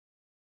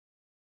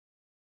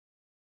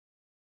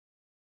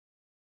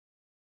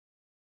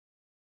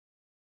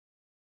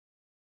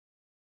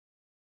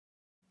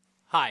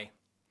Hi.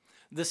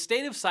 The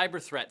state of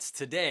cyber threats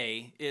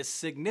today is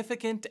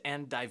significant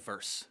and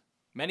diverse.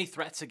 Many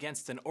threats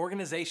against an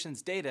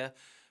organization's data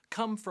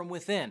come from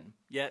within,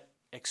 yet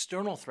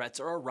external threats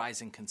are a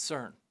rising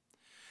concern.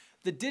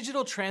 The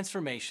digital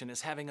transformation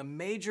is having a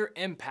major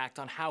impact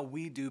on how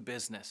we do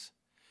business,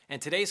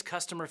 and today's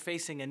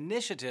customer-facing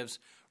initiatives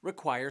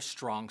require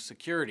strong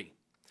security.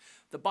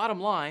 The bottom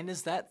line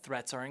is that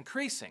threats are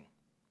increasing.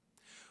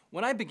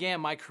 When I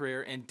began my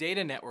career in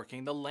data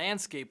networking, the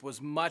landscape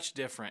was much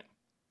different.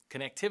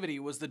 Connectivity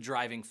was the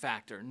driving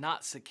factor,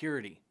 not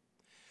security.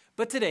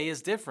 But today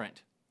is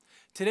different.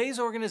 Today's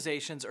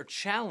organizations are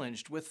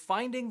challenged with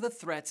finding the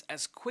threats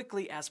as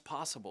quickly as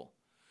possible.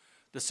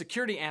 The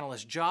security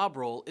analyst job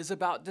role is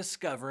about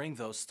discovering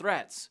those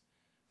threats.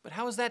 But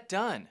how is that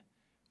done?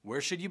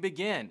 Where should you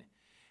begin?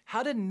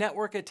 How do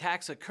network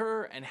attacks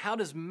occur, and how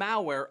does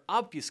malware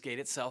obfuscate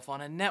itself on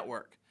a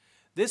network?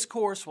 This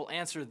course will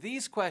answer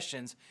these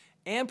questions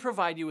and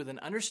provide you with an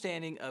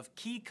understanding of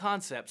key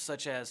concepts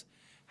such as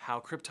how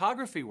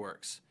cryptography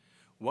works,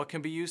 what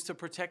can be used to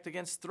protect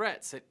against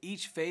threats at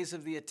each phase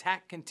of the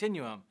attack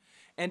continuum,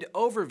 and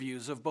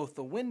overviews of both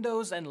the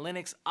Windows and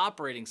Linux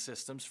operating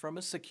systems from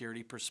a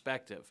security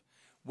perspective.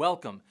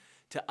 Welcome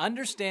to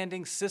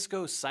Understanding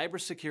Cisco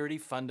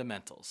Cybersecurity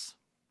Fundamentals.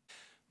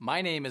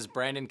 My name is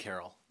Brandon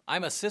Carroll.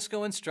 I'm a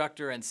Cisco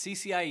instructor and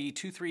CCIE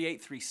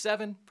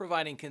 23837,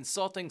 providing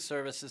consulting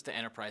services to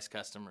enterprise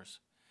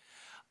customers.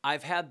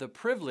 I've had the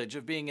privilege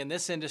of being in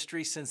this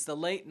industry since the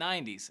late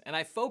 90s, and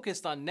I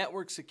focused on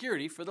network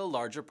security for the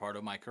larger part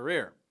of my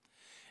career.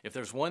 If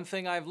there's one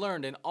thing I've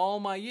learned in all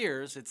my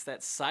years, it's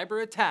that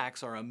cyber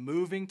attacks are a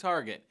moving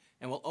target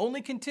and will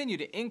only continue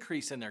to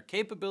increase in their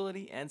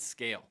capability and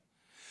scale.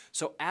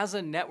 So as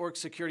a network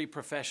security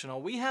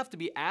professional, we have to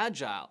be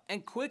agile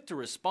and quick to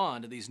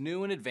respond to these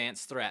new and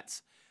advanced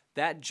threats.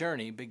 That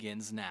journey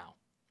begins now.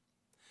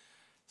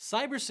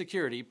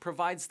 Cybersecurity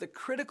provides the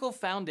critical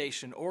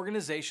foundation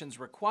organizations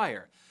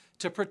require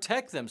to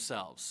protect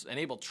themselves,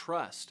 enable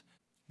trust,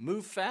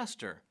 move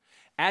faster,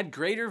 add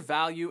greater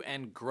value,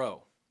 and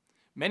grow.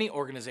 Many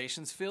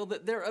organizations feel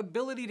that their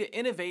ability to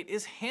innovate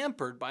is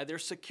hampered by their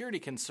security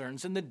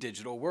concerns in the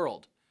digital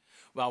world.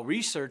 While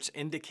research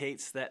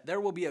indicates that there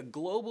will be a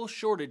global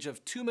shortage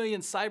of 2 million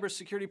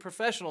cybersecurity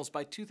professionals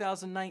by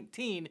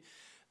 2019,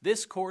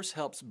 this course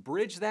helps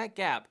bridge that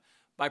gap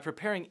by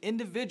preparing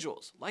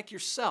individuals like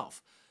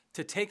yourself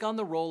to take on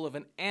the role of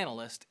an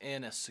analyst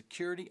in a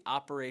Security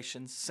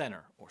Operations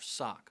Center, or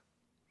SOC.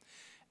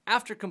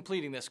 After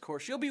completing this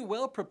course, you'll be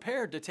well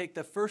prepared to take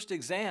the first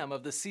exam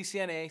of the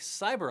CCNA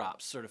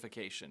CyberOPs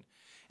certification,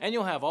 and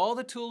you'll have all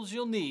the tools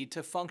you'll need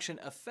to function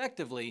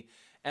effectively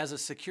as a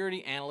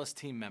security analyst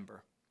team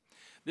member.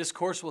 This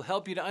course will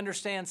help you to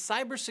understand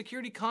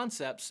cybersecurity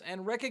concepts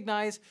and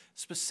recognize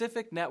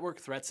specific network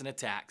threats and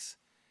attacks.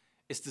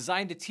 It's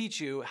designed to teach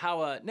you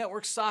how a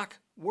network SOC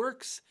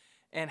works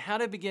and how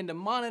to begin to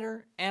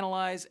monitor,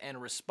 analyze,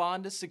 and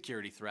respond to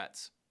security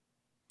threats.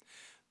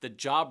 The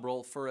job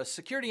role for a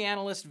security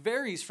analyst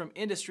varies from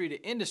industry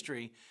to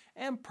industry,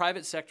 and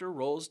private sector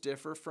roles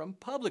differ from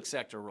public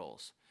sector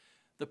roles.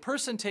 The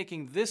person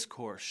taking this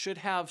course should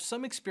have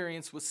some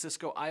experience with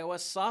Cisco iOS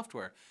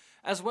software,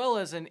 as well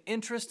as an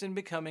interest in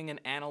becoming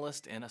an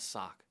analyst in a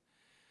SOC.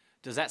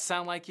 Does that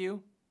sound like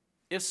you?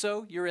 If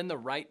so, you're in the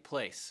right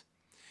place.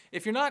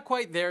 If you're not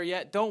quite there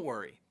yet, don't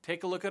worry.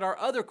 Take a look at our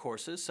other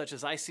courses such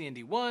as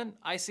ICND1,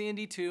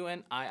 ICND2,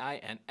 and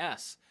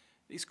IINS.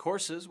 These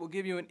courses will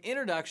give you an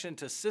introduction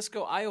to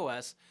Cisco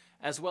iOS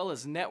as well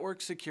as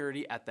network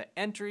security at the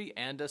entry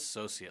and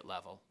associate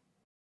level.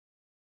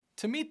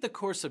 To meet the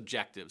course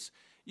objectives,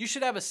 you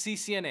should have a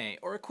CCNA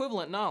or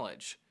equivalent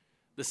knowledge.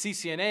 The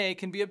CCNA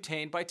can be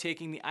obtained by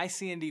taking the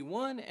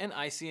ICND1 and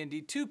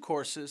ICND2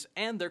 courses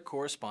and their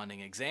corresponding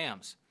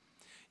exams.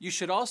 You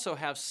should also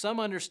have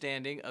some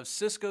understanding of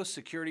Cisco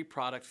security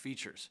product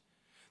features.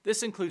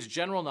 This includes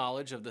general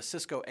knowledge of the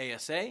Cisco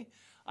ASA,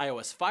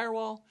 iOS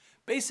Firewall,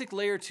 basic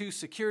Layer 2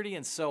 security,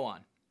 and so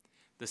on.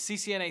 The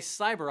CCNA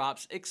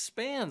CyberOps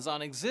expands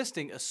on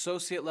existing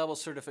associate-level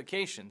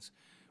certifications,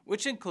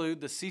 which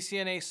include the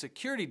CCNA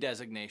Security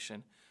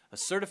Designation, a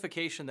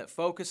certification that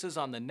focuses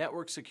on the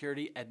network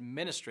security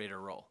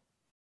administrator role.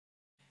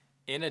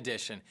 In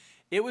addition,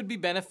 it would be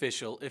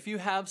beneficial if you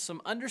have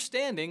some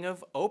understanding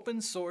of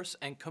open source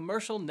and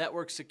commercial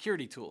network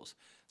security tools,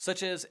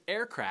 such as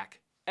AirCrack,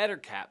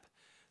 EtherCap,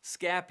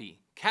 SCAPI,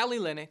 Kali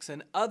Linux,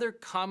 and other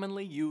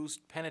commonly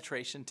used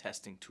penetration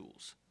testing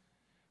tools.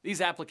 These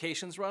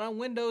applications run on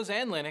Windows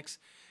and Linux,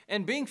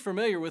 and being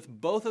familiar with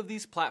both of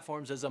these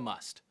platforms is a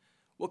must.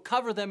 We'll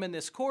cover them in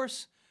this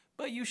course,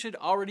 but you should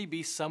already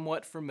be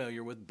somewhat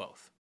familiar with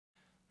both.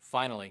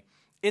 Finally,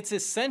 it's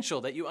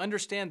essential that you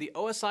understand the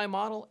OSI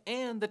model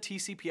and the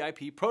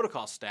TCP/IP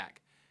protocol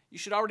stack. You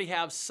should already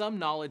have some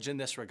knowledge in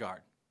this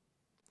regard.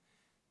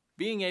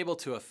 Being able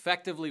to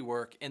effectively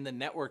work in the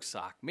network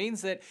SOC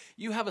means that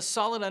you have a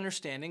solid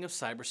understanding of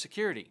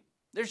cybersecurity.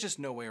 There's just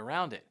no way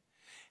around it.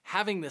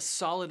 Having this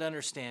solid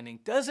understanding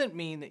doesn't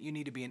mean that you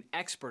need to be an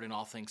expert in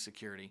all things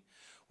security.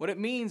 What it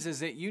means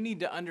is that you need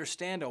to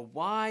understand a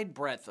wide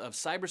breadth of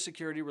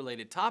cybersecurity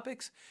related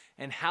topics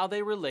and how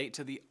they relate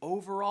to the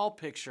overall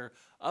picture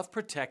of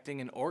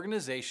protecting an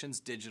organization's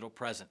digital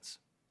presence.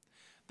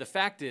 The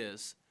fact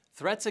is,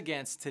 threats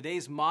against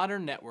today's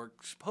modern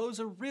networks pose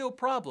a real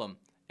problem,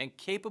 and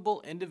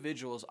capable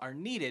individuals are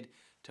needed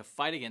to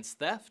fight against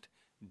theft,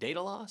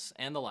 data loss,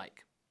 and the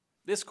like.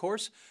 This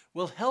course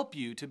will help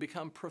you to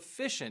become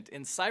proficient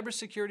in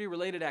cybersecurity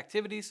related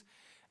activities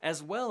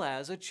as well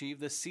as achieve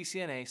the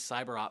CCNA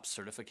CyberOps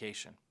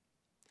certification.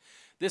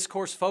 This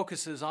course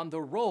focuses on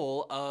the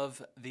role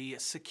of the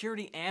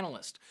security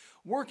analyst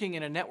working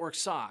in a network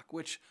SOC,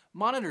 which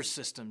monitors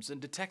systems and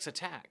detects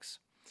attacks.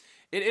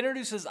 It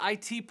introduces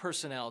IT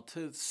personnel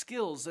to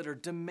skills that are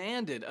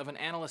demanded of an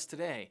analyst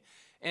today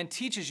and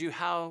teaches you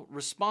how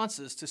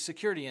responses to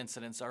security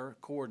incidents are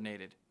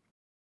coordinated.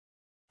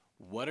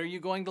 What are you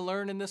going to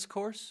learn in this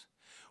course?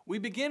 We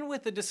begin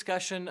with a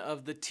discussion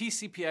of the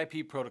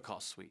TCP/IP protocol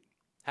suite.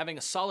 Having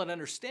a solid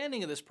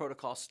understanding of this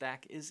protocol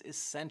stack is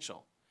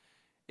essential.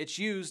 It's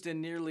used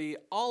in nearly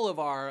all of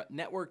our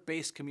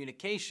network-based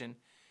communication,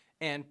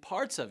 and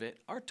parts of it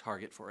are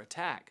target for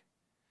attack.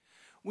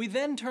 We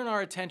then turn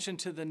our attention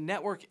to the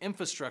network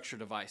infrastructure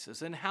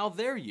devices and how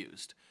they're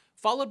used,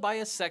 followed by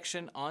a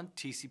section on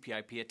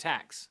TCP/IP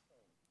attacks.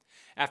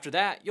 After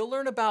that, you'll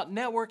learn about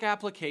network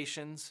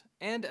applications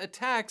and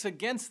attacks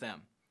against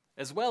them,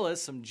 as well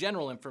as some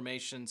general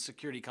information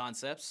security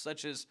concepts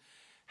such as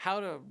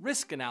how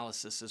risk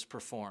analysis is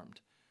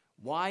performed,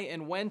 why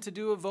and when to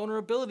do a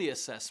vulnerability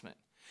assessment,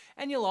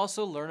 and you'll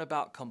also learn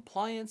about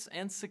compliance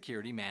and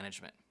security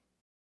management.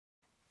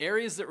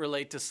 Areas that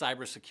relate to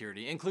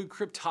cybersecurity include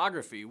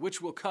cryptography,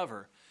 which we'll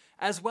cover,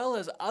 as well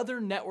as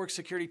other network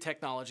security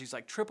technologies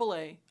like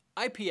AAA,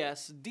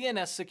 IPS,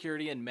 DNS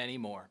security, and many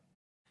more.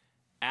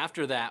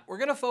 After that, we're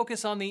going to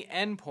focus on the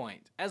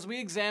endpoint as we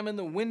examine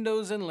the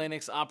Windows and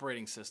Linux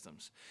operating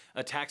systems,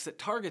 attacks that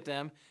target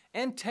them,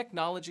 and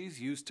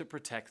technologies used to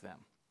protect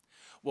them.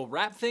 We'll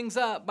wrap things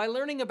up by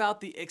learning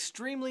about the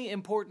extremely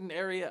important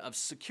area of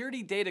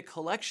security data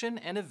collection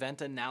and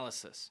event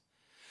analysis.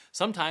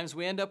 Sometimes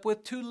we end up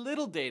with too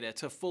little data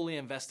to fully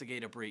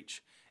investigate a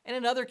breach, and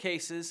in other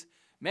cases,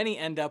 many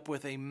end up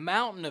with a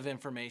mountain of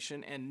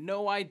information and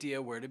no idea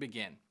where to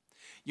begin.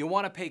 You'll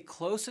want to pay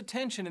close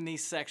attention in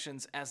these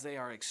sections as they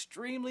are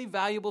extremely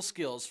valuable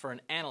skills for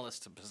an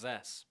analyst to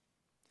possess.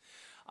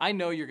 I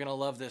know you're going to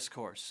love this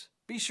course.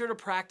 Be sure to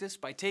practice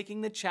by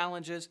taking the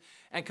challenges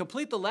and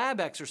complete the lab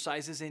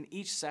exercises in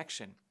each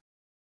section.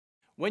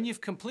 When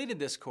you've completed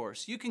this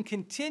course, you can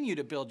continue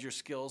to build your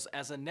skills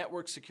as a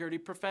network security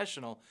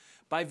professional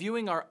by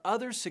viewing our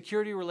other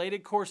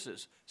security-related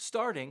courses,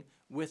 starting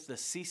with the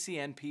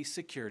CCNP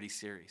Security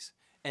Series.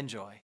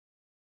 Enjoy.